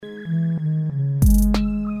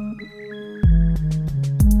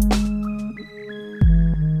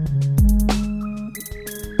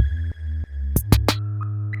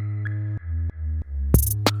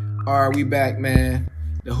right, we back, man.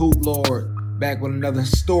 The Hoop Lord back with another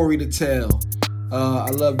story to tell. I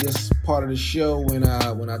love this part of the show when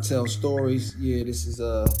I tell stories. Yeah, this is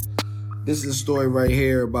a story right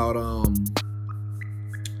here about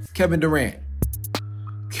Kevin Durant.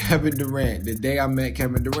 Kevin Durant. The day I met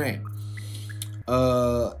Kevin Durant.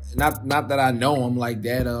 Not that I know him like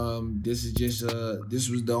that. This is just this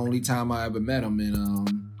was the only time I ever met him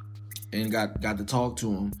and got to talk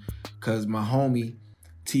to him, cause my homie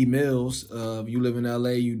T Mills. If you live in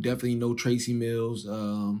LA, you definitely know Tracy Mills.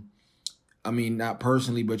 I mean, not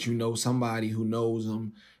personally, but you know somebody who knows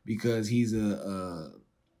him because he's a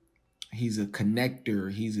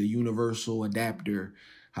connector. He's a universal adapter.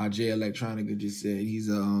 How Jay Electronica just said, he's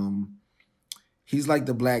like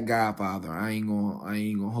the Black Godfather. I ain't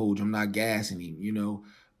gonna hold you. I'm not gassing him, you know,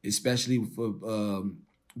 especially for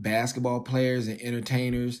basketball players and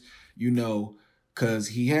entertainers, you know, because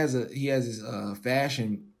he has his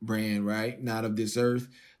fashion brand, right? Not of this earth,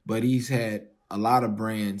 but he's had a lot of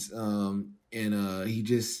brands, and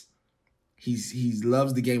he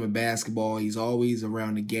loves the game of basketball. He's always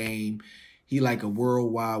around the game. He like a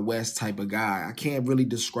World Wide West type of guy. I can't really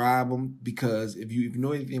describe him because if you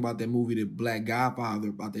know anything about that movie, The Black Godfather,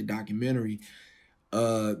 about that documentary,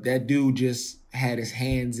 that dude just had his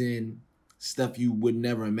hands in stuff you would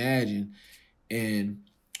never imagine. And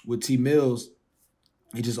with T Mills,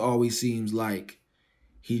 it just always seems like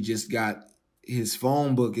he just got his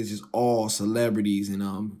phone book is just all celebrities,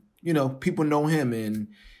 and you know, people know him and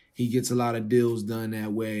he gets a lot of deals done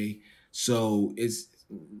that way. So it's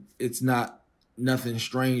not nothing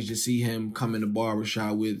strange to see him come in the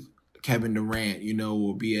barbershop with Kevin Durant, you know,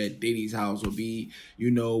 or be at Diddy's house, or be,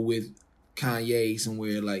 you know, with Kanye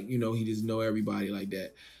somewhere, like, you know, he just know everybody like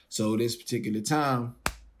that. So this particular time,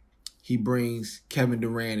 he brings Kevin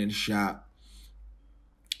Durant in the shop.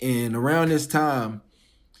 And around this time,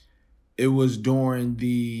 it was during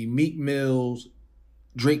the Meek Mill's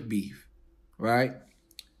Drake beef, right?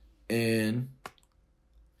 And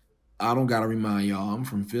I don't gotta remind y'all, I'm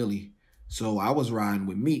from Philly, so I was riding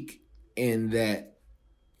with Meek in that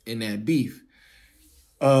beef,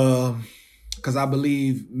 because I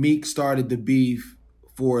believe Meek started the beef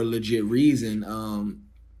for a legit reason.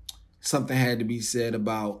 Something had to be said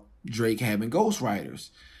about Drake having ghostwriters,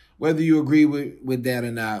 whether you agree with that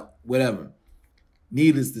or not, whatever.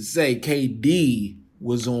 Needless to say, KD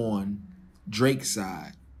was on Drake's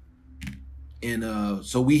side, and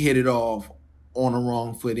so we hit it off on the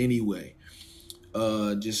wrong foot anyway.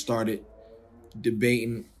 Just started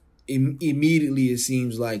debating immediately, it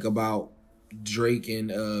seems like, about Drake and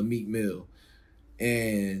Meek Mill.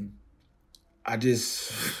 And I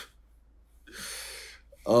just,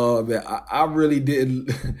 oh man, I really didn't,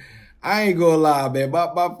 I ain't gonna lie, man.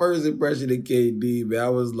 My first impression of KD, man, I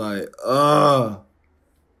was like,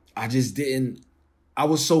 I just didn't, I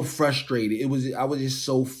was so frustrated. I was just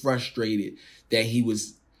so frustrated that he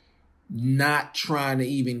was not trying to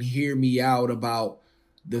even hear me out about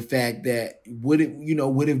the fact that what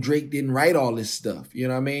if Drake didn't write all this stuff? You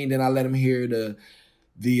know what I mean? Then I let him hear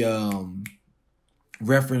the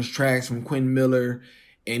reference tracks from Quentin Miller,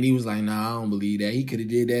 and he was like, "Nah, I don't believe that. He could have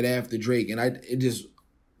did that after Drake." And it just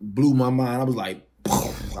blew my mind. I was like,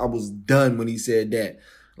 I was done when he said that.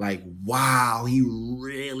 Like, wow, he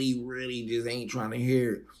really, really just ain't trying to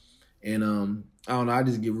hear it. And I don't know, I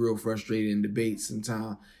just get real frustrated in debates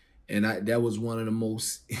sometimes. And that was one of the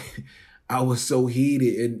most, I was so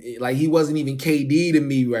heated. And like, he wasn't even KD to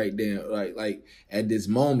me right there. Like at this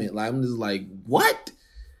moment, like, I'm just like, what?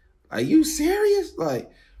 Are you serious? Like,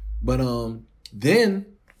 but then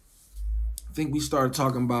I think we started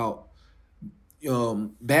talking about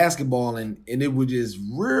basketball, and it was just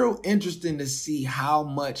real interesting to see how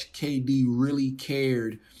much KD really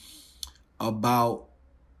cared about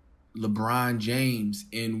LeBron James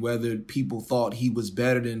and whether people thought he was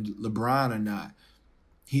better than LeBron or not.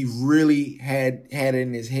 He really had it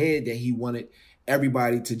in his head that he wanted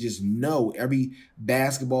everybody to just know, every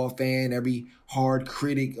basketball fan, every hard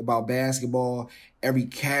critic about basketball, every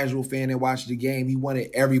casual fan that watched the game, he wanted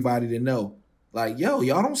everybody to know, like, yo,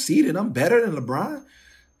 y'all don't see that I'm better than LeBron?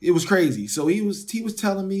 It was crazy. So he was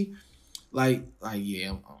telling me, like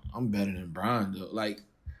yeah, I'm better than LeBron though. Like,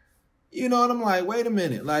 you know, and I'm like, wait a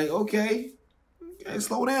minute, like, okay,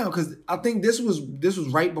 slow down, because I think this was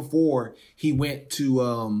right before he went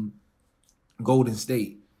to Golden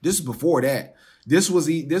State. This is before that. This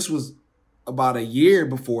was about a year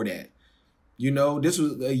before that. You know, this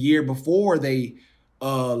was a year before they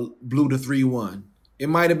blew the 3-1. It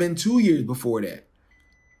might have been 2 years before that.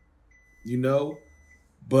 You know,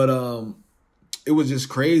 but it was just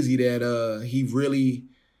crazy that he really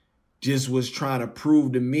just was trying to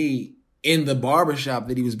prove to me in the barbershop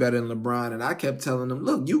that he was better than LeBron. And I kept telling him,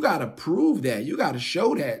 look, you got to prove that. You got to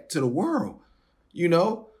show that to the world. You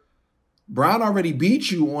know, Bron already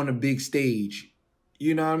beat you on a big stage.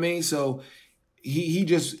 You know what I mean? So he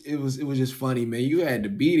just, it was just funny, man. You had to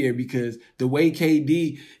be there because the way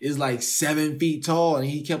KD is like 7 feet tall and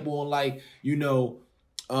he kept on like,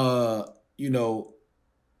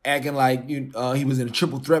 acting like he was in a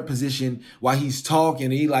triple threat position while he's talking.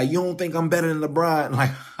 And he like, you don't think I'm better than LeBron? Like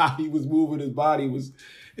how he was moving his body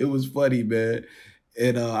it was funny, man.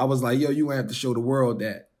 And I was like, yo, you gonna have to show the world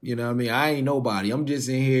that. You know what I mean? I ain't nobody. I'm just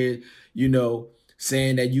in here,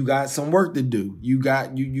 saying that you got some work to do. You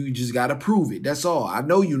just got to prove it. That's all. I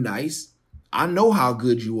know you nice. I know how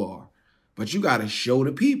good you are. But you got to show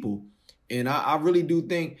the people. And I really do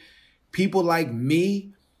think people like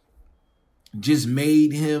me just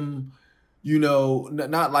made him,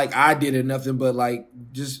 not like I did or nothing, but like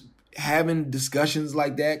just having discussions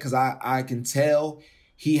like that, because I can tell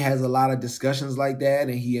he has a lot of discussions like that,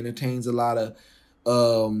 and he entertains a lot of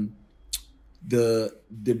the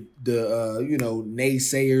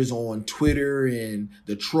naysayers on Twitter and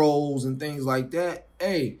the trolls and things like that.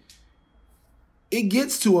 Hey, it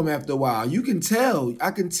gets to him after a while. You can tell.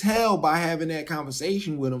 I can tell by having that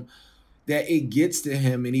conversation with him that it gets to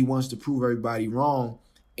him and he wants to prove everybody wrong.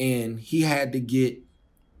 And he had to get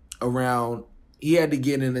around. He had to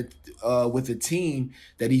get in with a team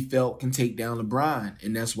that he felt can take down LeBron,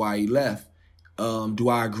 and that's why he left. Do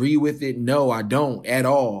I agree with it? No, I don't at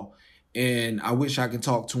all. And I wish I could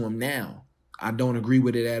talk to him now. I don't agree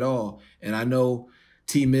with it at all. And I know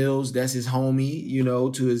T Mills, that's his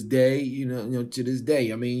homie, to his day, to this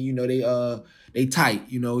day. I mean, they tight.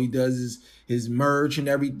 He does his merch and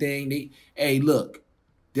everything. Hey, look,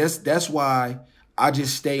 that's why I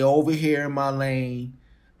just stay over here in my lane.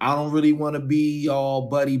 I don't really want to be all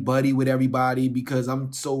buddy with everybody because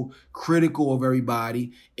I'm so critical of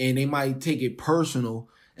everybody and they might take it personal.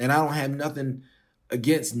 And I don't have nothing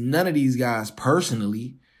against none of these guys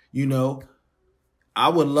personally. I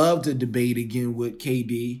would love to debate again with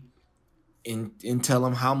KD and tell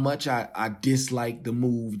him how much I dislike the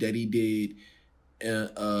move that he did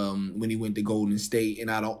when he went to Golden State, and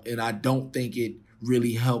I don't think it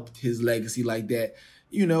really helped his legacy like that.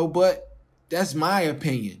 But that's my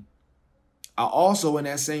opinion. I also, in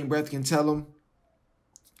that same breath, can tell him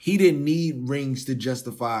he didn't need rings to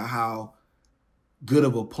justify how good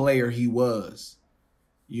of a player he was.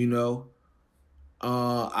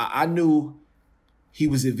 I knew he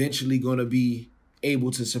was eventually going to be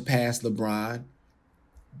able to surpass LeBron,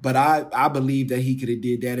 but I believe that he could have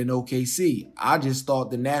did that in OKC. I just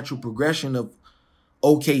thought the natural progression of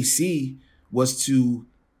OKC was to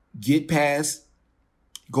get past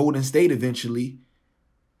Golden State eventually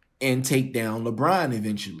and take down LeBron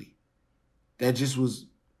eventually. That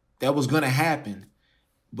was going to happen.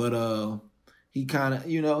 But he kind of,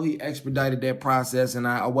 he expedited that process, and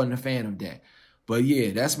I wasn't a fan of that. But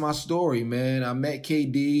yeah, that's my story, man. I met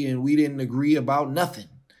KD and we didn't agree about nothing.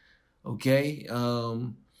 Okay?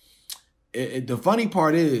 The funny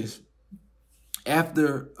part is,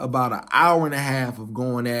 after about an hour and a half of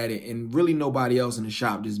going at it, and really nobody else in the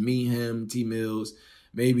shop, just me, him, T Mills,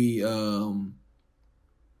 maybe Will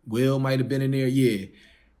might have been in there, yeah.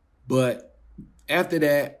 But after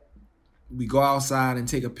that, we go outside and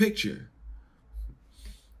take a picture.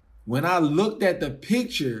 When I looked at the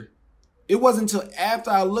picture, it wasn't until after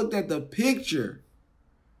I looked at the picture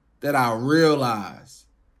that I realized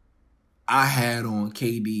I had on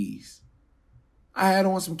KDs. I had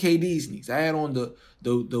on some KD sneaks. I had on the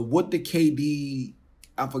what the KD,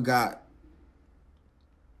 I forgot.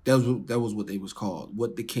 That was what they was called.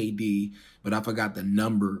 What the KD, but I forgot the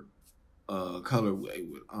number colorway.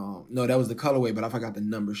 No, that was the colorway, but I forgot the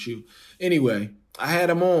number shoe. Anyway, I had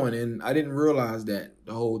them on and I didn't realize that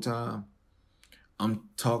the whole time. I'm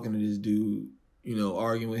talking to this dude,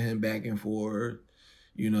 arguing with him back and forth.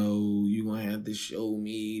 You're going to have to show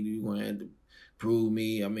me. You're going to have to prove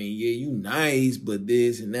me. I mean, yeah, you nice, but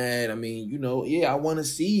this and that. I mean, yeah, I want to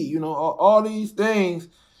see, all these things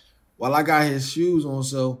while I got his shoes on.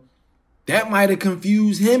 So that might have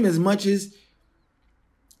confused him as much as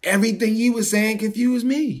everything he was saying confused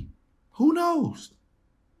me. Who knows?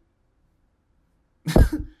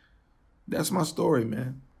 That's my story,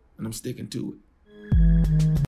 man. And I'm sticking to it.